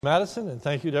Madison, and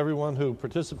thank you to everyone who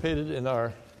participated in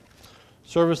our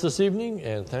service this evening,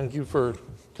 and thank you for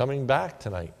coming back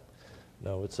tonight.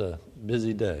 No, it's a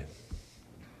busy day.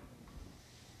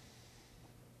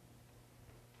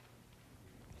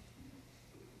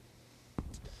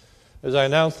 As I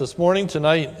announced this morning,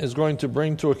 tonight is going to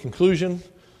bring to a conclusion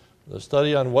the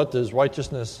study on what does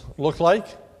righteousness look like.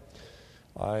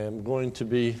 I am going to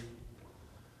be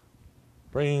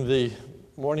bringing the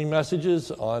morning messages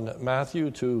on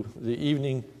Matthew to the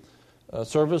evening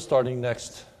service starting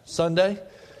next Sunday.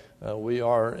 We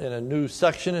are in a new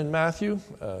section in Matthew.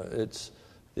 It's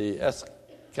the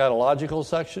eschatological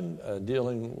section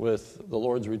dealing with the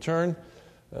Lord's return.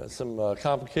 Some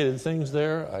complicated things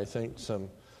there. I think some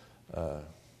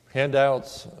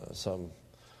handouts, some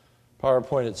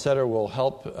PowerPoint, etc. will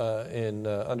help in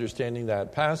understanding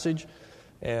that passage.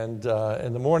 And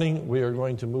in the morning, we are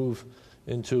going to move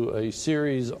into a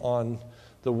series on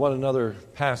the one another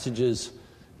passages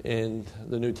in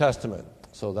the New Testament.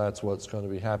 So that's what's going to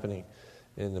be happening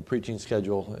in the preaching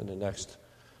schedule in the next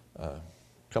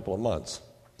couple of months.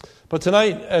 But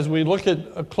tonight, as we look at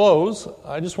a close,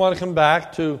 I just want to come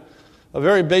back to a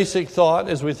very basic thought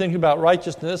as we think about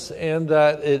righteousness, and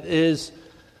that it is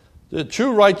the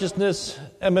true righteousness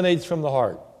emanates from the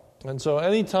heart. And so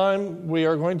anytime we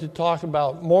are going to talk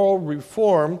about moral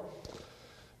reform,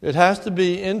 it has to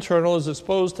be internal as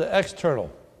opposed to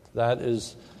external. That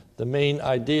is the main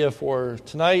idea for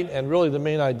tonight, and really the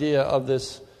main idea of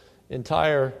this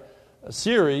entire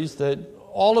series, that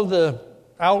all of the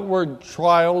outward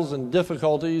trials and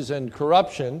difficulties and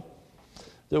corruption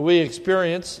that we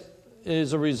experience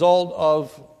is a result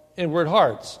of inward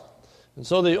hearts. And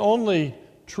so the only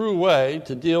true way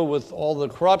to deal with all the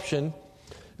corruption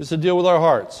is to deal with our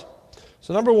hearts.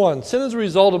 So number one, sin is a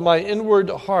result of my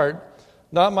inward heart,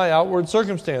 not my outward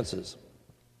circumstances.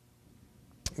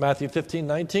 Matthew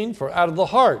 15:19, for out of the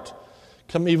heart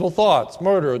come evil thoughts,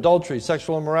 murder, adultery,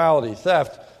 sexual immorality,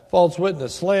 theft, false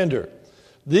witness, slander.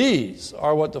 These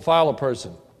are what defile a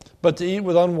person. But to eat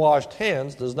with unwashed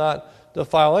hands does not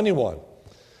defile anyone.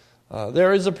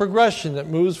 There is a progression that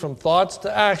moves from thoughts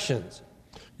to actions.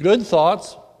 Good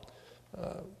thoughts,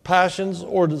 passions,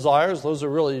 or desires, those are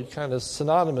really kind of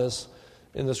synonymous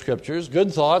in the Scriptures.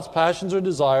 Good thoughts, passions, or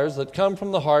desires that come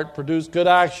from the heart produce good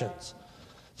actions.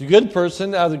 The good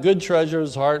person out of the good treasure of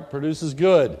his heart produces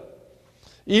good.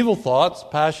 Evil thoughts,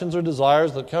 passions, or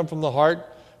desires that come from the heart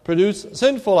produce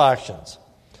sinful actions.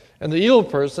 And the evil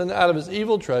person out of his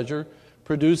evil treasure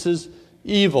produces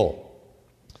evil.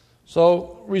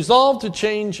 So, resolve to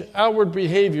change outward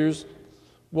behaviors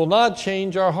will not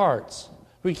change our hearts.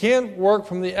 We can't work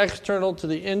from the external to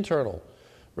the internal.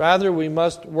 Rather, we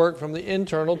must work from the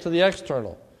internal to the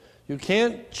external. You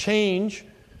can't change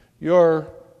your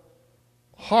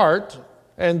heart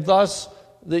and thus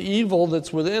the evil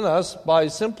that's within us by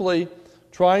simply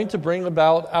trying to bring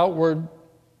about outward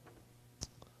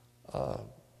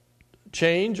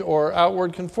change or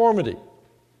outward conformity.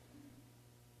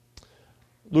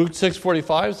 Luke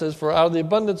 6:45 says, for out of the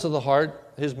abundance of the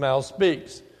heart, his mouth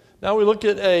speaks. Now we look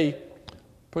at a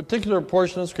particular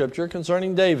portion of Scripture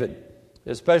concerning David,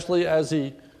 especially as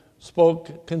he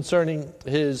spoke concerning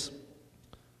his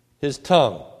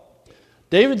tongue.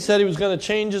 David said he was going to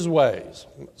change his ways.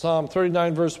 Psalm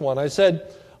 39, verse 1. I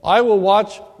said, I will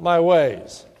watch my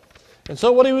ways. And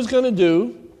so what he was going to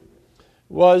do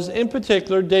was, in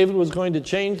particular, David was going to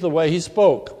change the way he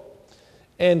spoke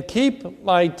and keep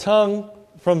my tongue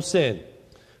from sin.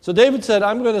 So David said,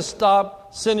 I'm going to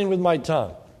stop sinning with my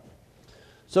tongue.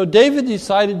 So David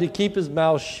decided to keep his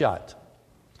mouth shut.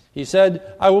 He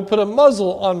said, I will put a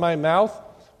muzzle on my mouth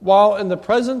while in the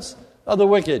presence of the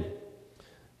wicked.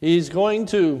 He's going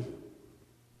to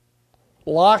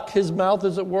lock his mouth,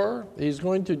 as it were. He's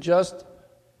going to just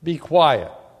be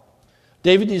quiet.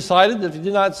 David decided that if he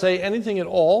did not say anything at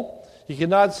all, he could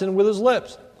not sin with his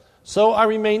lips. So I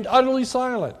remained utterly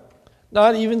silent,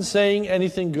 not even saying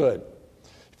anything good.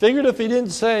 Figured if he didn't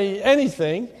say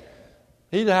anything,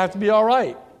 he'd have to be all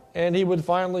right, and he would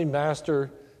finally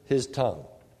master his tongue.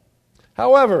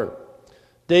 However,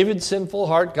 David's sinful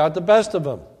heart got the best of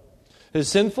him. His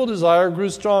sinful desire grew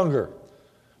stronger.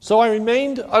 So I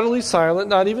remained utterly silent,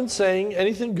 not even saying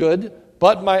anything good,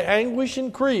 but my anguish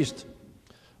increased.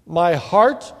 My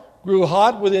heart grew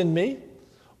hot within me.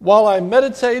 While I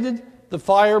meditated, the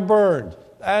fire burned.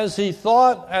 As he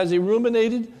thought, as he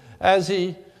ruminated, as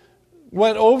he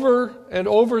went over and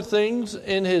over things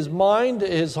in his mind,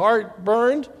 his heart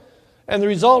burned. And the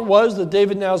result was that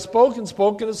David now spoke and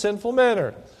spoke in a sinful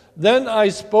manner. Then I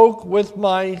spoke with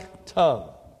my tongue.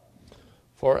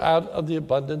 For out of the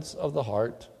abundance of the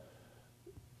heart,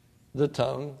 the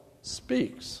tongue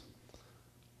speaks.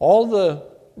 All the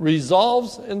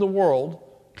resolves in the world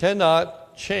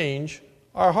cannot change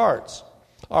our hearts.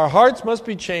 Our hearts must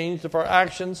be changed if our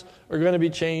actions are going to be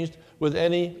changed with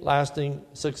any lasting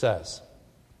success.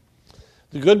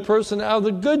 The good person out of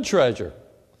the good treasure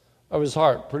of his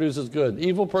heart produces good. The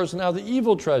evil person out of the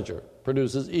evil treasure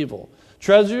produces evil.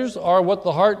 Treasures are what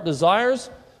the heart desires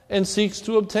and seeks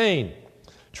to obtain.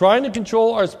 Trying to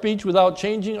control our speech without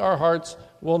changing our hearts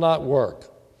will not work.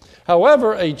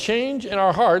 However, a change in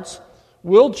our hearts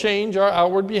will change our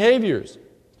outward behaviors.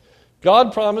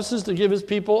 God promises to give his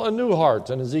people a new heart.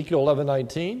 In Ezekiel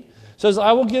 11:19 says,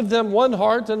 I will give them one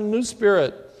heart and a new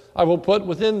spirit I will put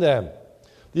within them.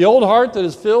 The old heart that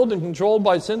is filled and controlled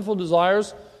by sinful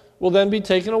desires will then be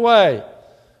taken away.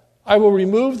 I will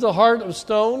remove the heart of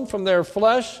stone from their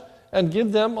flesh and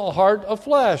give them a heart of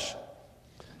flesh.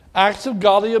 Acts of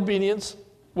godly obedience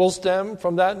will stem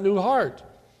from that new heart.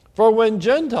 For when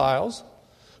Gentiles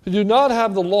who do not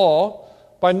have the law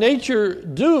by nature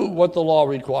do what the law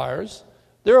requires,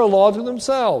 they're a law to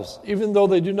themselves, even though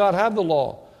they do not have the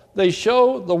law. They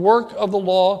show the work of the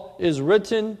law is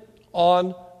written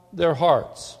on their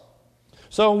hearts.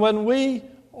 So when we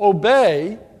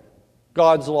obey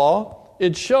God's law,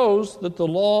 it shows that the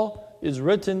law is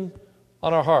written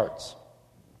on our hearts,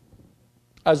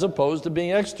 as opposed to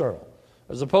being external,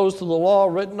 as opposed to the law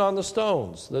written on the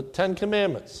stones, the 10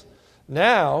 Commandments.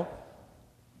 Now,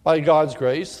 by God's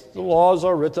grace, the laws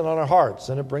are written on our hearts,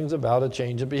 and it brings about a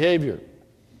change of behavior.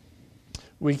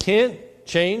 We can't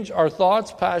change our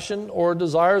thoughts, passion, or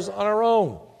desires on our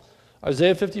own.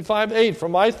 Isaiah 55:8, for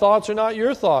my thoughts are not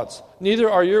your thoughts, neither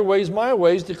are your ways my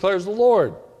ways, declares the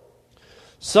Lord.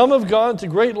 Some have gone to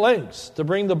great lengths to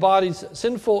bring the body's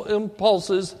sinful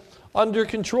impulses under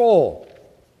control.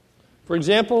 For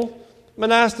example,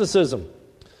 monasticism.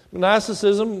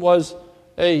 Monasticism was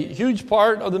a huge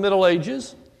part of the Middle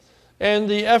Ages, and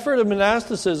the effort of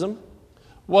monasticism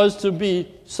was to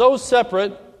be so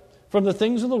separate from the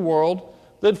things of the world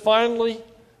that finally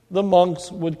the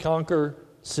monks would conquer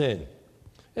sin.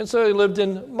 And so they lived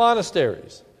in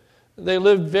monasteries. They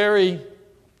lived very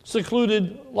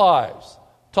secluded lives,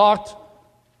 talked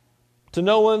to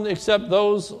no one except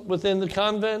those within the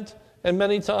convent, and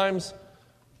many times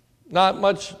not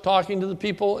much talking to the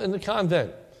people in the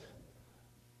convent.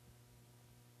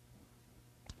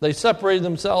 They separated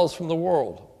themselves from the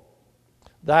world.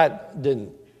 That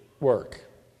didn't work.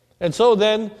 And so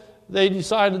then they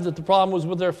decided that the problem was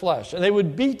with their flesh, and they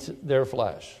would beat their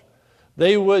flesh.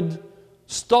 They would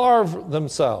starve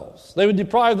themselves. They would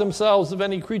deprive themselves of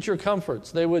any creature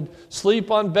comforts. They would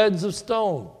sleep on beds of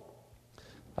stone,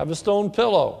 have a stone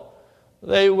pillow.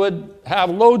 They would have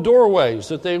low doorways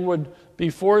that they would be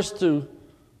forced to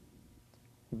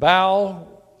bow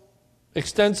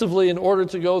extensively in order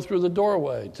to go through the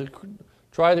doorway, to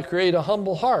try to create a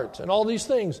humble heart, and all these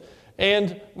things.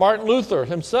 And Martin Luther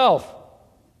himself,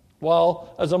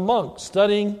 while as a monk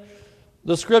studying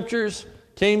the Scriptures,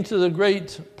 came to the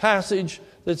great passage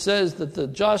that says that the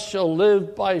just shall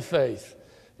live by faith.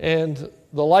 And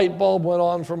the light bulb went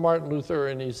on for Martin Luther,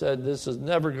 and he said, this is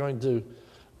never going to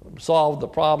solve the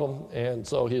problem. And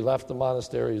so he left the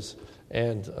monasteries,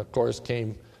 and of course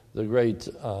came the great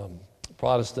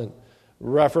Protestant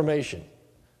Reformation,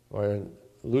 where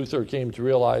Luther came to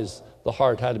realize the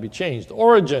heart had to be changed.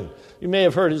 Origen, you may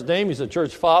have heard his name, he's a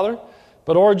church father,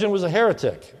 but Origen was a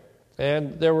heretic.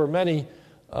 And there were many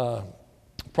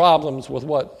problems with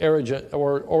what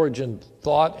Origen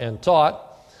thought and taught.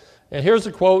 And here's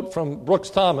a quote from Brooks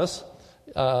Thomas.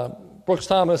 Brooks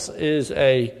Thomas was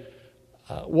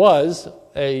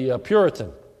a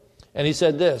Puritan. And he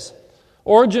said this,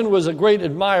 Origen was a great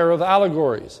admirer of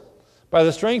allegories. By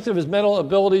the strength of his mental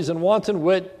abilities and wanton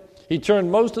wit, he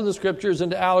turned most of the Scriptures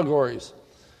into allegories.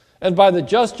 And by the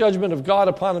just judgment of God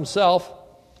upon himself,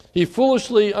 he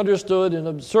foolishly understood and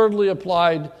absurdly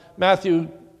applied Matthew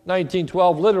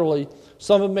 19:12 literally.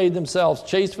 Some have made themselves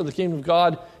chaste for the kingdom of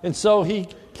God, and so he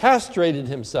castrated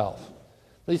himself.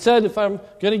 He said, if I'm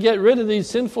going to get rid of these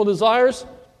sinful desires,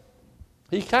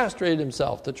 he castrated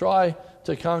himself to try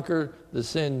to conquer the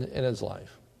sin in his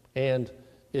life. And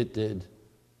it did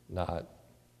not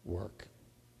work.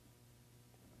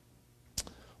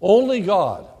 Only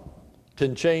God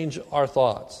can change our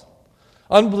thoughts.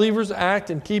 Unbelievers act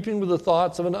in keeping with the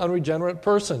thoughts of an unregenerate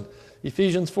person.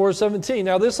 Ephesians 4:17.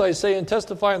 Now this I say and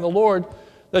testify in the Lord,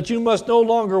 that you must no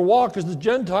longer walk as the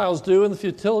Gentiles do in the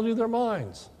futility of their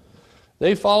minds.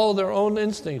 They follow their own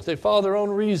instincts. They follow their own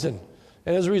reason.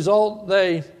 And as a result,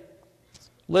 they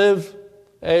live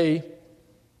a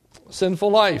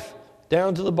sinful life.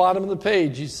 Down to the bottom of the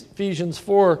page, Ephesians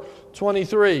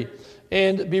 4:23.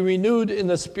 and be renewed in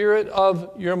the spirit of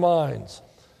your minds.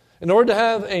 In order to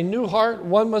have a new heart,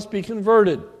 one must be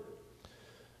converted.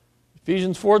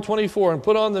 Ephesians 4:24, and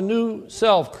put on the new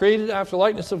self, created after the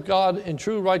likeness of God in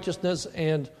true righteousness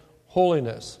and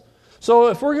holiness. So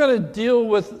if we're going to deal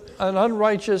with an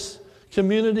unrighteous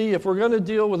community, if we're going to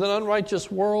deal with an unrighteous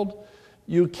world,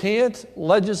 you can't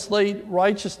legislate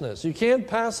righteousness. You can't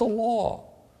pass a law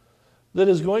that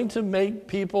is going to make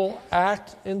people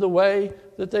act in the way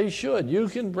that they should. You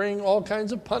can bring all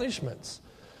kinds of punishments.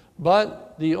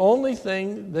 But the only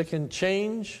thing that can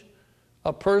change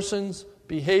a person's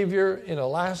behavior in a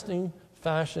lasting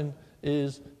fashion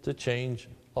is to change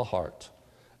a heart.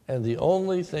 And the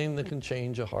only thing that can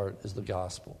change a heart is the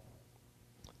gospel.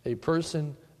 A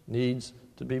person needs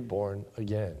to be born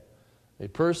again. A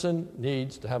person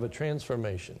needs to have a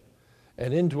transformation,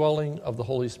 an indwelling of the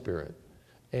Holy Spirit,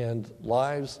 and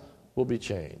lives will be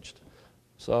changed.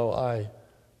 So I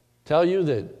tell you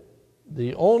that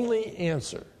the only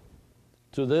answer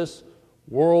to this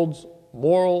world's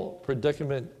moral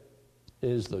predicament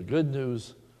is the good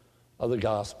news of the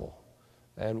gospel.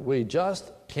 And we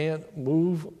just can't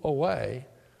move away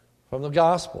from the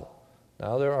gospel.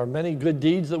 Now, there are many good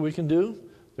deeds that we can do.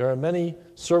 There are many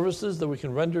services that we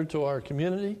can render to our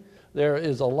community. There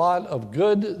is a lot of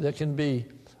good that can be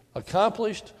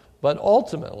accomplished. But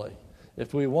ultimately,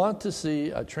 if we want to see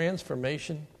a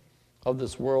transformation of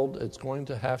this world, it's going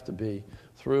to have to be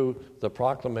through the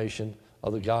proclamation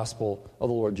of the gospel of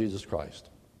the Lord Jesus Christ.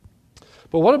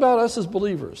 But what about us as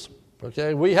believers?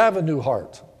 Okay, we have a new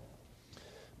heart,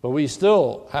 but we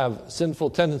still have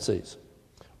sinful tendencies.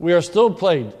 We are still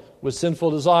plagued with sinful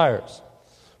desires.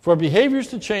 For behaviors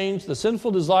to change, the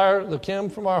sinful desire that came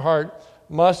from our heart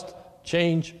must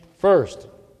change first.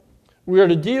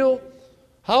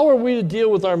 How are we to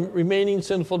deal with our remaining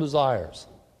sinful desires?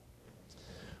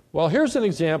 Well, here's an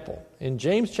example. In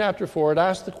James chapter 4, it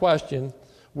asks the question,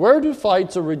 where do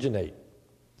fights originate?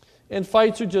 And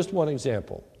fights are just one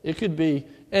example. It could be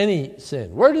any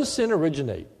sin. Where does sin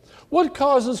originate? What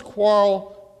causes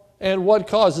quarrel and what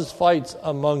causes fights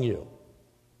among you?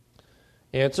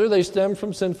 Answer, they stem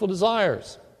from sinful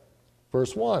desires.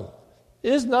 Verse 1,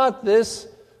 is not this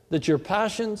that your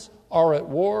passions are at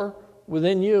war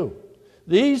within you?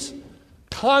 These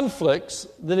conflicts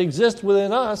that exist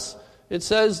within us, it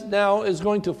says now, is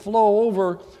going to flow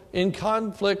over in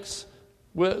conflicts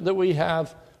that we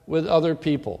have with other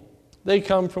people. They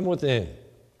come from within.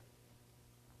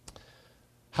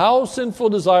 How sinful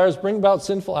desires bring about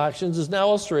sinful actions is now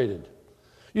illustrated.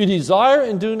 You desire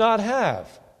and do not have.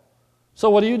 So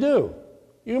what do?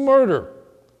 You murder.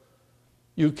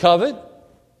 You covet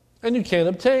and you can't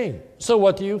obtain. So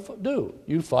what do?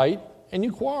 You fight and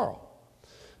you quarrel.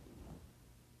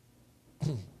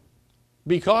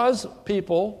 Because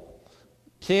people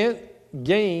can't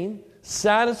gain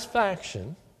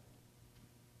satisfaction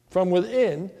from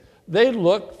within, they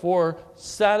look for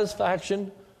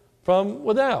satisfaction from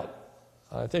without.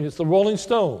 I think it's the Rolling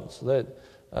Stones that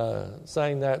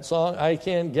sang that song, I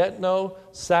can get no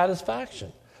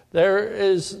satisfaction. There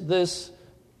is this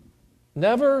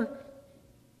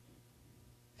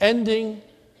never-ending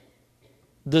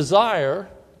desire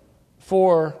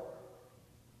for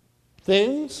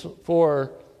things,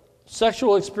 for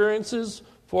sexual experiences,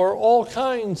 for all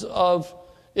kinds of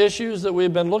issues that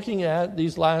we've been looking at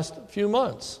these last few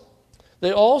months.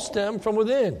 They all stem from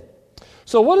within.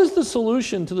 So what is the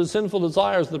solution to the sinful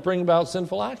desires that bring about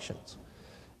sinful actions?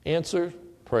 Answer,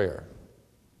 prayer.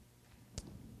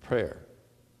 Prayer.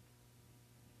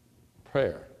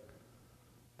 Prayer.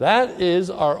 That is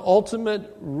our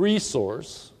ultimate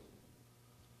resource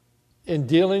in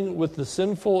dealing with the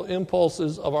sinful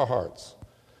impulses of our hearts.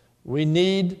 We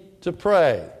need to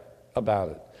pray about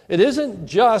it. It isn't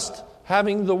just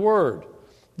having the Word.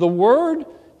 The Word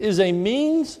is a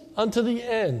means unto the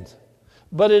end,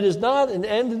 but it is not an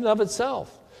end in and of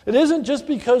itself. It isn't just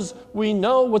because we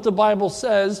know what the Bible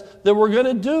says that we're going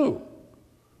to do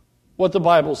what the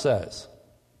Bible says.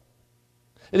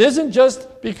 It isn't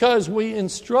just because we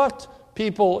instruct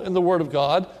people in the Word of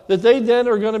God that they then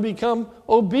are going to become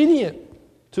obedient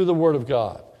to the Word of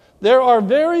God. There are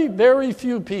very, very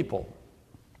few people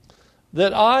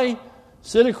that I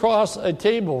sit across a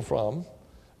table from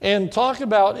and talk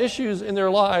about issues in their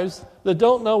lives that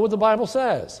don't know what the Bible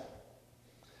says.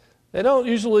 They don't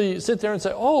usually sit there and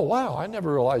say, oh, wow, I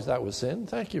never realized that was sin.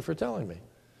 Thank you for telling me.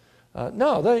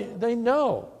 No, they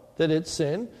know that it's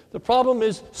sin. The problem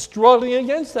is struggling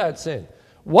against that sin.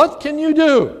 What can you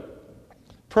do?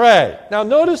 Pray. Now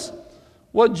notice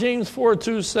what James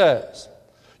 4:2 says.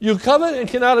 You covet and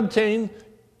cannot obtain,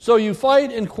 so you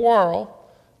fight and quarrel.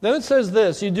 Then it says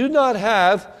this, you do not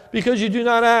have because you do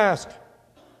not ask.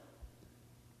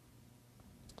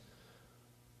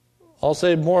 I'll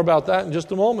say more about that in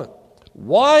just a moment.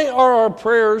 Why are our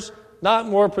prayers not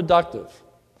more productive?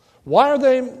 Why are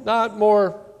they not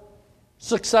more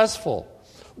successful?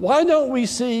 Why don't we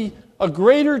see a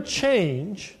greater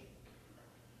change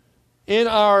in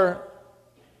our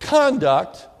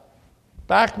conduct,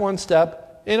 back one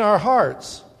step, in our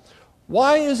hearts?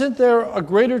 Why isn't there a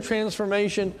greater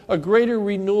transformation, a greater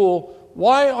renewal?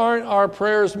 Why aren't our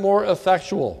prayers more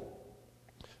effectual?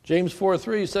 James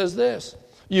 4:3 says this,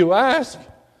 you ask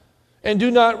and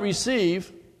do not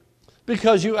receive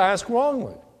because you ask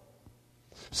wrongly.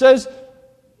 It says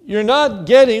you're not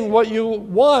getting what you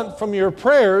want from your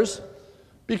prayers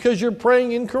because you're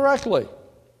praying incorrectly.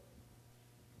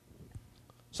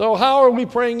 So how are we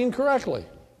praying incorrectly?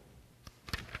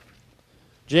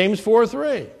 James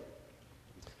 4:3.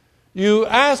 You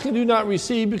ask and do not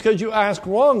receive because you ask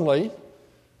wrongly.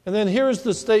 And then here's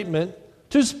the statement,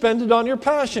 to spend it on your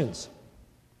passions.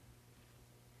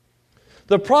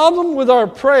 The problem with our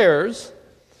prayers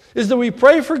is that we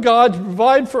pray for God to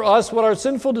provide for us what our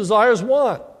sinful desires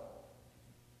want.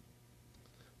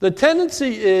 The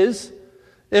tendency is,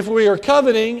 if we are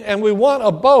coveting and we want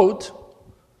a boat,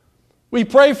 we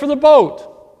pray for the boat.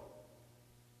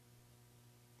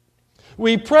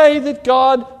 We pray that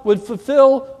God would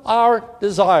fulfill our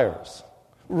desires,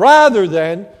 rather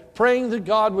than praying that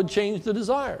God would change the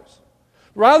desires.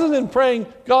 Rather than praying,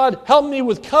 God, help me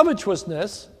with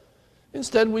covetousness,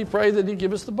 instead we pray that He'd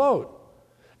give us the boat.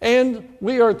 And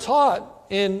we are taught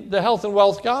in the health and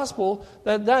wealth gospel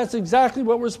that that's exactly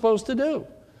what we're supposed to do.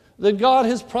 That God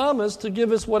has promised to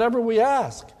give us whatever we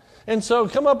ask. And so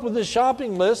come up with a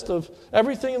shopping list of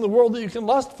everything in the world that you can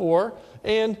lust for,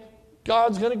 and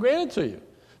God's going to grant it to you.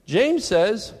 James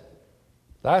says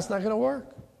that's not going to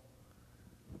work.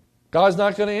 God's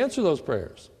not going to answer those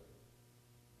prayers.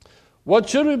 What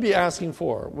should we be asking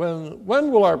for?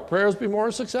 When will our prayers be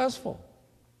more successful?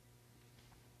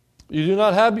 You do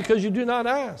not have because you do not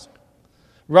ask.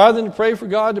 Rather than pray for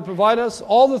God to provide us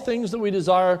all the things that we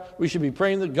desire, we should be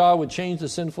praying that God would change the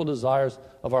sinful desires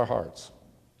of our hearts.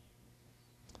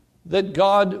 That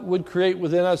God would create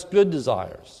within us good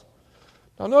desires.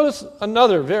 Now notice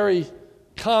another very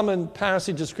common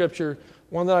passage of Scripture,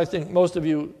 one that I think most of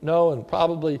you know and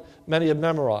probably many have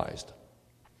memorized.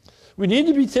 We need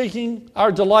to be taking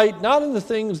our delight not in the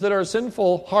things that our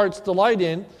sinful hearts delight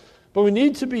in, but we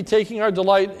need to be taking our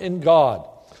delight in God.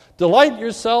 Delight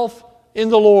yourself in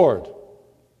the Lord.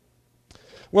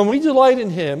 When we delight in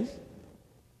Him,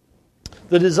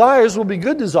 the desires will be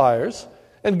good desires,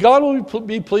 and God will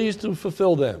be pleased to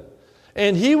fulfill them.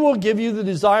 And He will give you the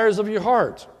desires of your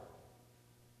heart.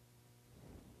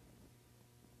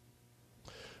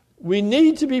 We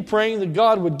need to be praying that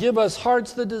God would give us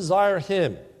hearts that desire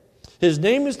Him. His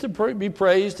name is to be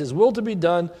praised, His will to be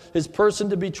done, His person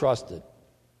to be trusted.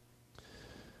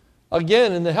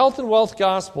 Again, in the health and wealth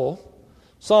gospel,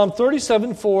 Psalm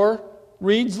 37:4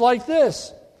 reads like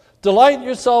this. Delight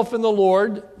yourself in the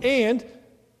Lord, and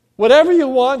whatever you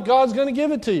want, God's going to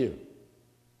give it to you.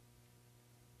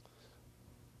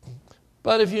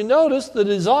 But if you notice, the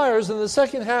desires in the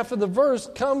second half of the verse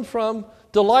come from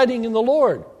delighting in the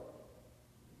Lord.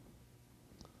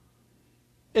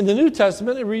 In the New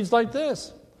Testament, it reads like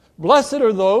this. Blessed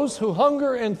are those who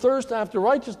hunger and thirst after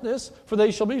righteousness, for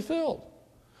they shall be filled.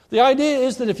 The idea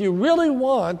is that if you really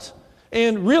want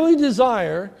and really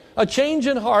desire a change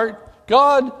in heart,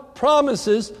 God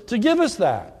promises to give us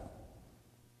that.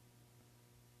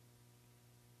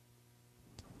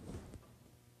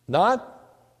 Not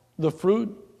the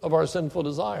fruit of our sinful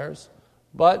desires,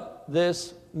 but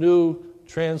this new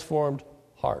transformed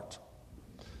heart.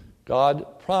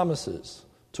 God promises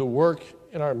to work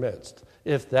in our midst,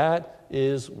 if that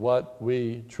is what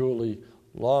we truly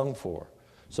long for.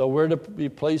 So we're to be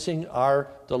placing our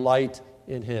delight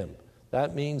in Him.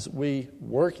 That means we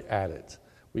work at it.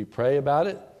 We pray about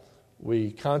it.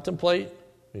 We contemplate.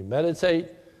 We meditate.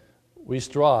 We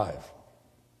strive.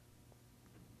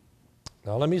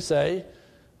 Now let me say,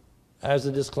 as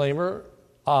a disclaimer,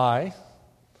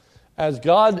 as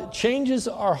God changes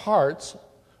our hearts,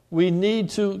 we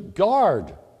need to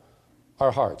guard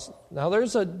our hearts. Now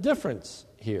there's a difference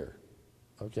here,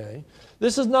 okay?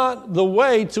 This is not the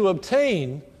way to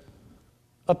obtain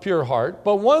a pure heart,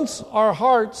 but once our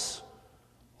hearts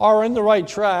are in the right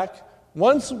track,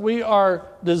 once we are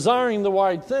desiring the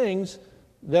right things,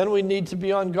 then we need to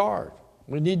be on guard.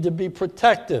 We need to be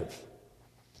protective.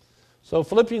 So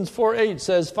Philippians 4:8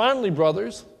 says, finally,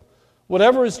 brothers,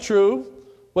 whatever is true,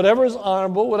 whatever is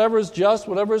honorable, whatever is just,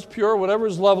 whatever is pure, whatever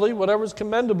is lovely, whatever is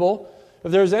commendable,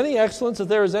 if there is any excellence, if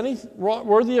there is any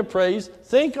worthy of praise,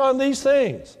 think on these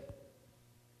things.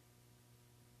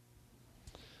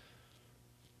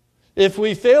 If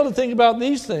we fail to think about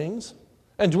these things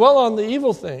and dwell on the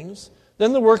evil things,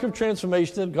 then the work of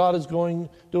transformation that God is doing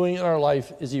in our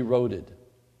life is eroded.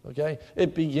 Okay?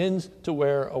 It begins to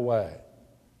wear away.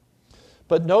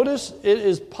 But notice it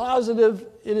is positive,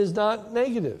 it is not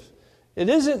negative. It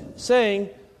isn't saying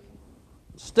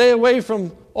stay away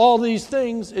from all these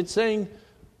things. It's saying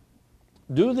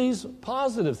do these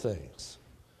positive things.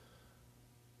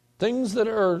 Things that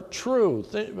are true.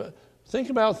 Think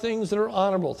about things that are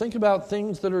honorable. Think about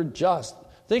things that are just.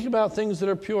 Think about things that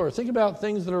are pure. Think about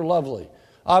things that are lovely.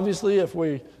 Obviously, if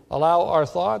we allow our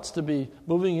thoughts to be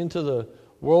moving into the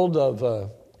world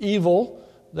of evil,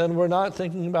 then we're not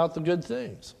thinking about the good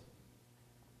things.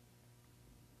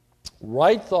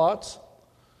 Right thoughts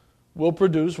will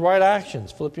produce right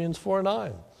actions. Philippians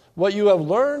 4:9. What you have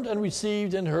learned and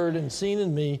received and heard and seen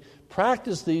in me,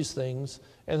 practice these things,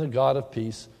 and the God of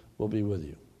peace will be with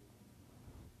you.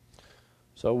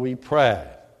 So we pray.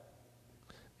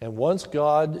 And once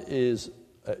God is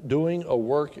doing a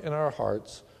work in our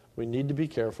hearts, we need to be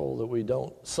careful that we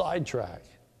don't sidetrack.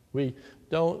 We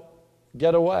don't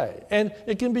get away. And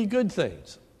it can be good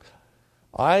things.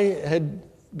 I had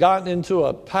gotten into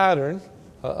a pattern,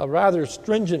 a rather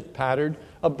stringent pattern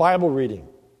of Bible reading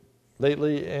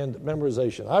lately and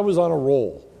memorization. I was on a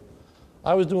roll.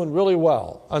 I was doing really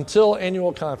well until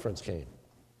annual conference came.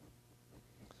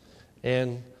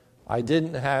 And I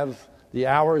didn't have the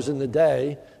hours in the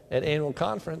day at annual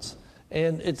conference,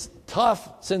 and it's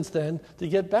tough since then to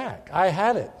get back. I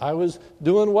had it. I was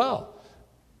doing well.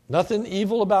 Nothing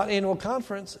evil about annual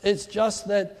conference. It's just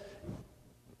that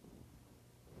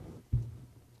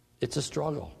it's a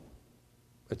struggle.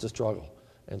 It's a struggle.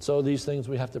 And so these things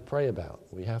we have to pray about.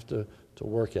 We have to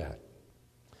work at.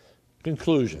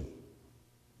 Conclusion.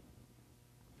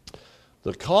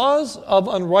 The cause of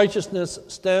unrighteousness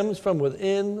stems from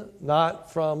within,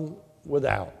 not from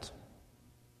without.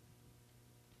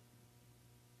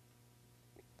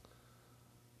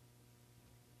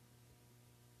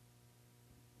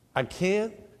 I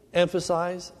can't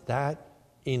emphasize that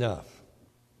enough.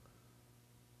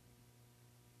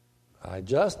 I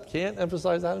just can't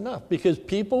emphasize that enough because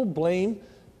people blame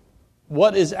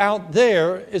what is out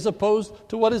there as opposed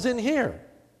to what is in here.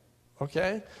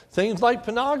 Okay? Things like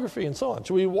pornography and so on.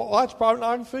 Should we watch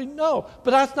pornography? No.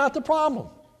 But that's not the problem.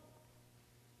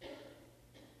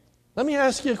 Let me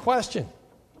ask you a question.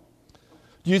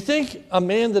 Do you think a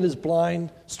man that is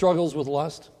blind struggles with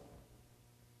lust?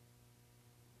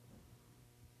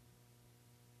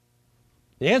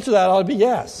 The answer to that ought to be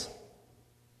yes.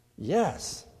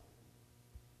 Yes.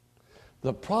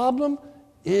 The problem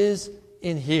is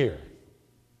in here.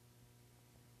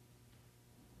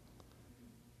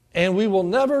 And we will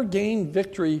never gain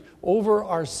victory over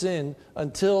our sin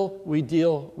until we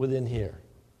deal with in here.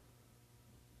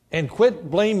 And quit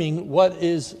blaming what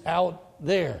is out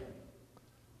there.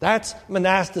 That's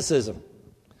monasticism.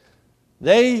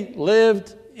 They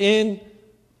lived in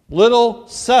little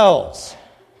cells.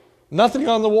 Nothing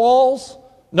on the walls,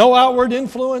 no outward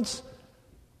influence.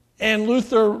 And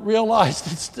Luther realized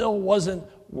it still wasn't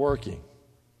working.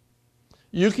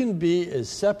 You can be as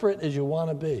separate as you want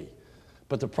to be.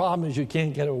 But the problem is you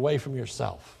can't get away from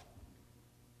yourself.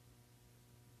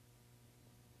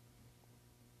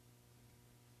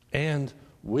 And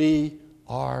we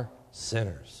are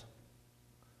sinners.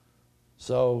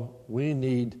 So we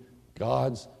need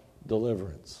God's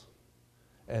deliverance.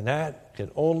 And that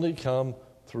can only come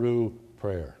through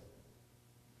prayer.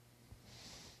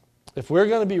 If we're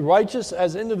going to be righteous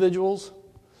as individuals,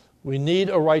 we need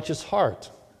a righteous heart.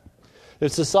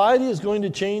 If society is going to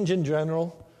change in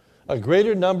general, a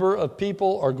greater number of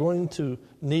people are going to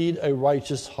need a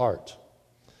righteous heart.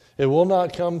 It will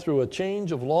not come through a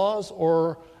change of laws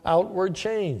or outward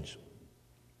change.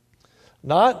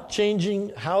 Not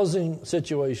changing housing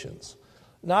situations.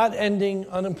 Not ending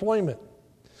unemployment.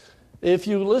 If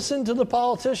you listen to the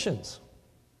politicians,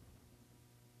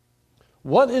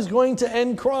 what is going to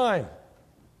end crime?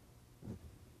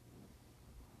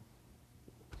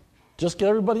 Just get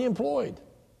everybody employed.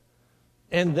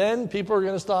 And then people are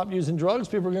going to stop using drugs.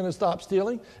 People are going to stop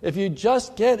stealing. If you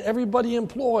just get everybody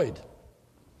employed.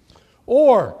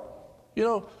 Or,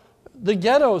 the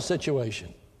ghetto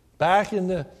situation back in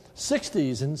the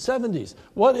 60s and 70s.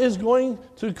 What is going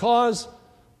to cause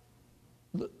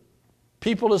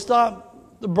people to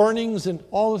stop the burnings and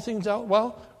all the things out?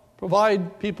 Well,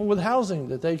 provide people with housing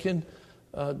that they can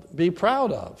be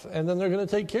proud of. And then they're going to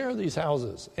take care of these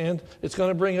houses. And it's going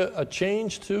to bring a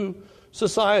change to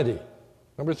society.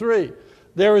 Number 3,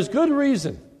 there is good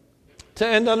reason to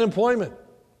end unemployment.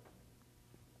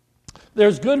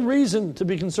 There's good reason to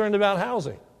be concerned about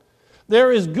housing.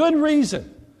 There is good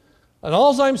reason. And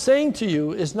all I'm saying to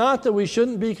you is not that we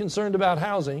shouldn't be concerned about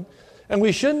housing and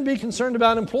we shouldn't be concerned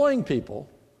about employing people.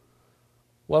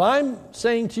 What I'm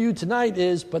saying to you tonight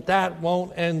is, but that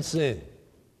won't end sin.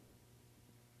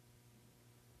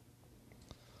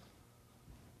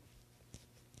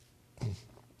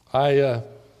 I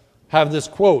have this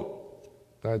quote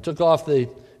I took off the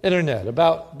internet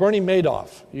about Bernie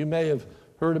Madoff. You may have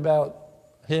heard about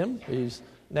him. He's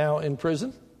now in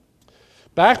prison.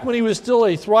 Back when he was still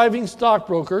a thriving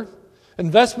stockbroker,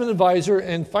 investment advisor,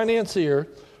 and financier,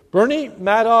 Bernie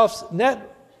Madoff's net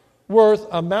worth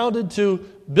amounted to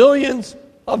billions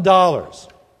of dollars.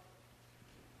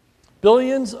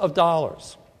 Billions of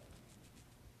dollars.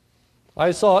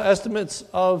 I saw estimates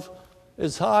of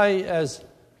as high as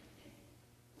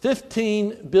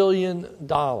 $15 billion.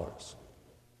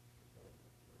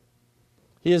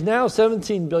 He is now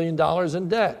 $17 billion in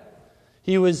debt.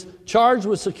 He was charged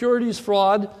with securities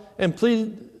fraud and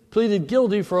pleaded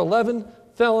guilty for 11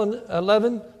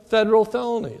 federal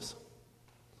felonies.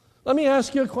 Let me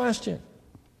ask you a question.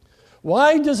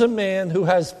 Why does a man who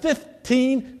has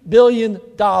 $15 billion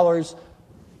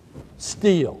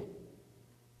steal?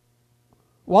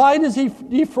 Why does he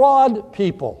defraud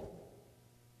people?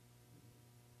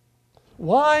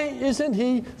 Why isn't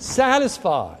he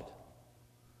satisfied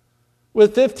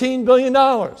with $15 billion?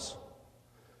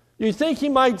 You think he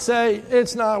might say,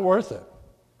 it's not worth it.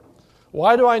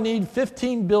 Why do I need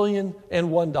 $15 billion and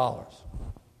 $1?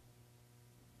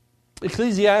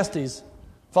 Ecclesiastes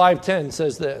 5:10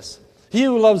 says this: he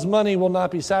who loves money will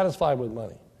not be satisfied with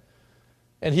money,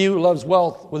 and he who loves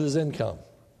wealth with his income.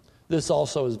 This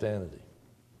also is vanity.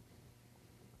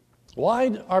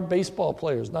 Why are baseball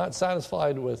players not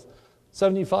satisfied with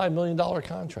 $75 million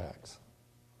contracts?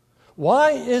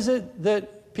 Why is it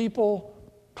that people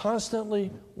constantly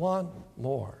want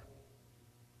more?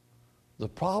 The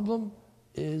problem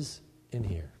is in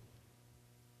here.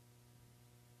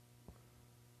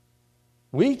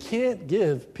 We can't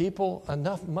give people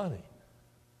enough money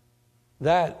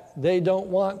that they don't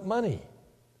want money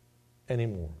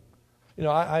anymore. You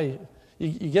know,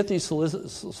 you get these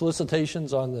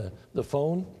solicitations on the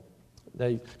phone.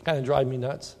 They kind of drive me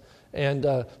nuts. And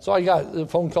so I got a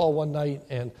phone call one night,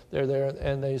 and they're there,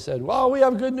 and they said, well, we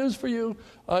have good news for you.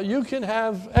 You can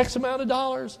have X amount of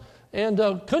dollars, and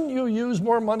couldn't you use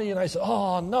more money? And I said,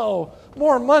 oh, no,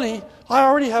 more money? I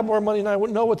already have more money, and I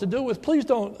wouldn't know what to do with. Please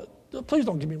don't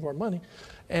give me more money.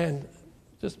 And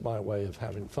just my way of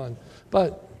having fun.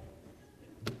 But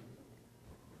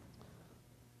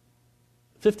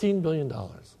 $15 billion.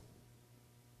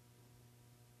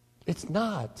 It's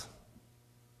not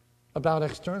about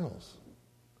externals.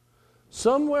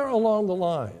 Somewhere along the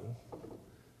line,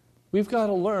 we've got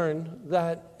to learn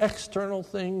that external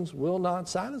things will not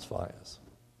satisfy us.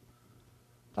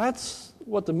 That's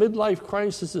what the midlife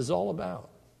crisis is all about.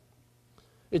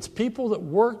 It's people that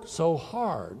work so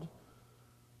hard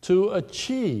to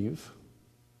achieve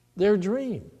their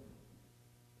dream.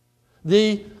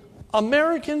 The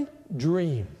American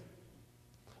dream.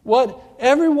 What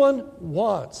everyone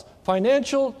wants.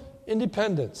 Financial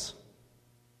independence.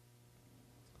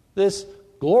 This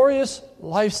glorious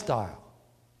lifestyle.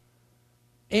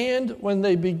 And when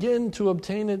they begin to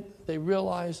obtain it, they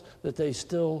realize that they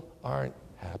still aren't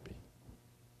happy.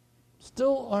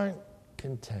 Still aren't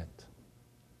content.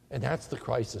 And that's the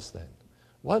crisis then.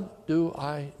 What do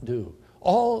I do?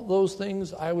 All those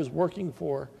things I was working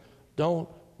for don't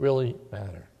really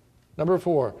matter. Number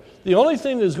 4, the only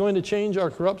thing that is going to change our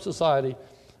corrupt society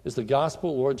is the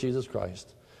gospel of Lord Jesus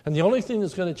Christ. And the only thing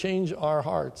that's going to change our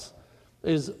hearts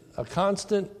is a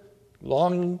constant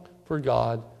longing for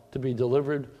God to be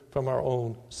delivered from our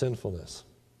own sinfulness.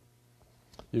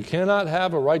 You cannot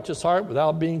have a righteous heart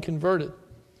without being converted,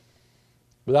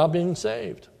 without being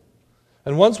saved.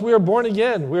 And once we are born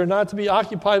again, we are not to be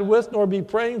occupied with nor be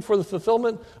praying for the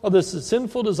fulfillment of the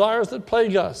sinful desires that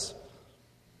plague us.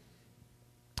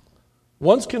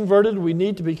 Once converted, we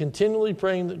need to be continually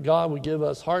praying that God would give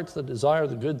us hearts that desire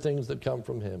the good things that come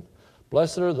from Him.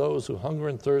 Blessed are those who hunger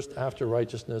and thirst after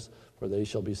righteousness, for they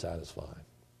shall be satisfied.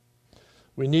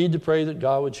 We need to pray that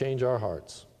God would change our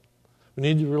hearts. We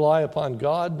need to rely upon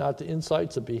God, not the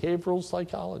insights of behavioral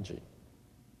psychology.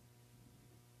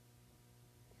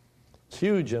 It's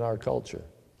huge in our culture.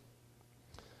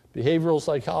 Behavioral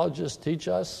psychologists teach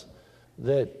us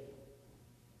that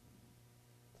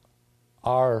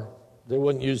they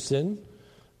wouldn't use sin.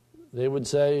 They would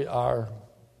say our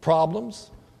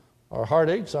problems, our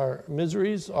heartaches, our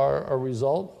miseries are a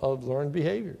result of learned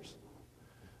behaviors.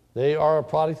 They are a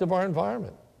product of our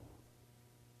environment.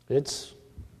 It's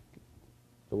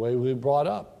the way we were brought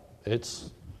up.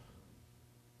 It's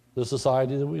the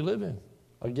society that we live in.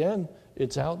 Again,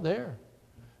 it's out there.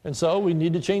 And so we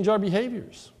need to change our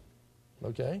behaviors.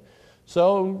 Okay?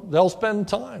 So they'll spend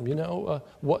time,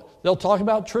 they'll talk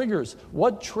about triggers.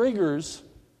 What triggers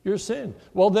your sin?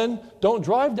 Well, then don't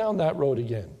drive down that road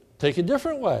again. Take a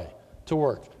different way to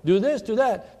work. Do this, do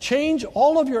that. Change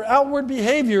all of your outward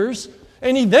behaviors,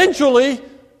 and eventually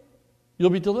you'll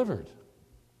be delivered.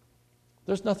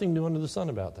 There's nothing new under the sun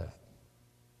about that.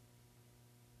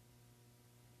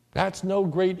 That's no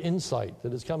great insight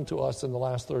that has come to us in the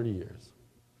last 30 years.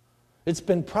 It's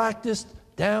been practiced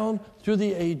down through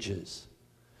the ages.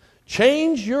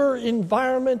 Change your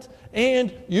environment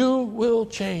and you will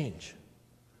change.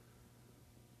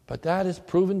 But that is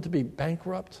proven to be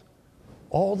bankrupt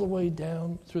all the way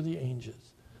down through the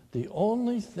ages. The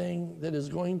only thing that is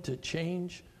going to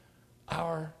change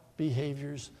our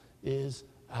behaviors is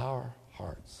our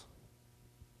hearts.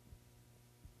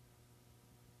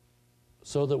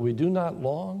 So that we do not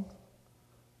long,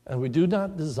 and we do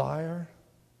not desire,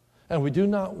 and we do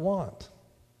not want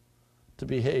to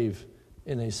behave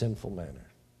in a sinful manner.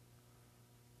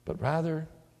 But rather,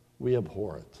 we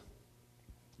abhor it.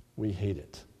 We hate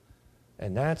it.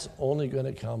 And that's only going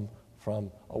to come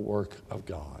from a work of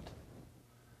God.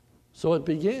 So it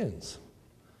begins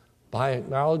by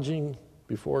acknowledging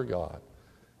before God,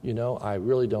 I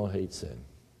really don't hate sin.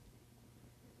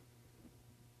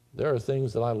 There are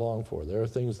things that I long for. There are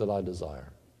things that I desire.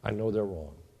 I know they're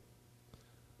wrong.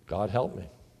 God, help me.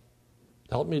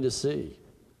 Help me to see.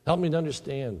 Help me to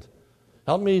understand.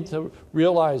 Help me to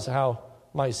realize how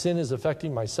my sin is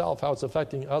affecting myself, how it's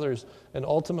affecting others, and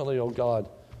ultimately, oh God,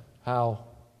 how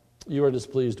you are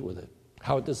displeased with it,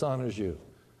 how it dishonors you.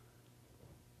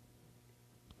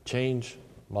 Change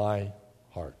my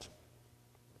heart.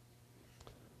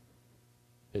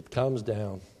 It comes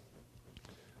down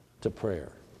to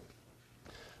prayer.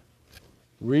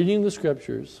 Reading the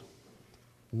Scriptures,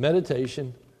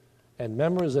 meditation, and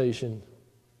memorization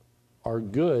are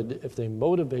good if they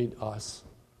motivate us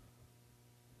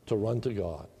to run to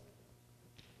God.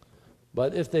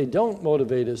 But if they don't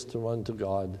motivate us to run to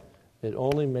God, it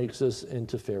only makes us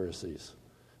into Pharisees.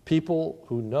 People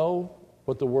who know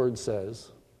what the Word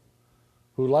says,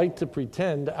 who like to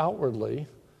pretend outwardly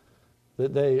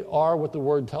that they are what the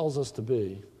Word tells us to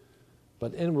be,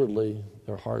 but inwardly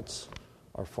their hearts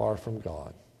are far from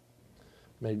God.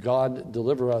 May God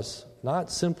deliver us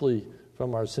not simply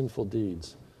from our sinful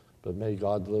deeds, but may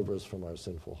God deliver us from our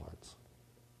sinful hearts.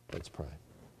 Let's pray.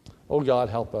 Oh God,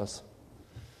 help us.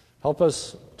 Help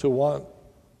us to want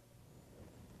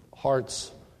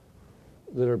hearts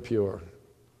that are pure.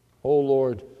 Oh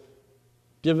Lord,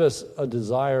 give us a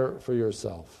desire for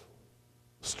yourself.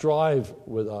 Strive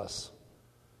with us.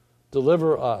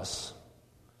 Deliver us.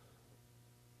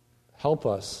 Help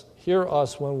us. Hear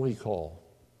us when we call.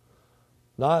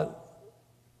 Not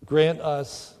grant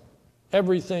us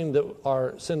everything that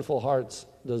our sinful hearts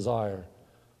desire,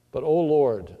 but, oh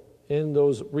Lord, in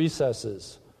those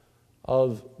recesses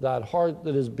of that heart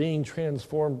that is being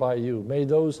transformed by you, may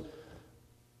those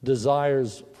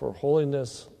desires for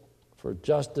holiness, for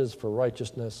justice, for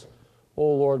righteousness,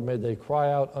 oh Lord, may they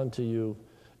cry out unto you,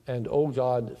 and, oh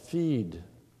God, feed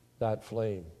that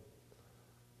flame.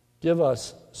 Give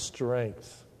us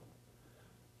strength.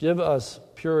 Give us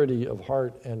purity of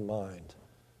heart and mind.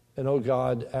 And, oh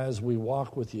God, as we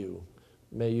walk with you,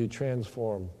 may you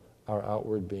transform our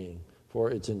outward being.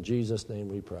 For it's in Jesus' name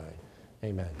we pray.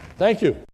 Amen. Thank you.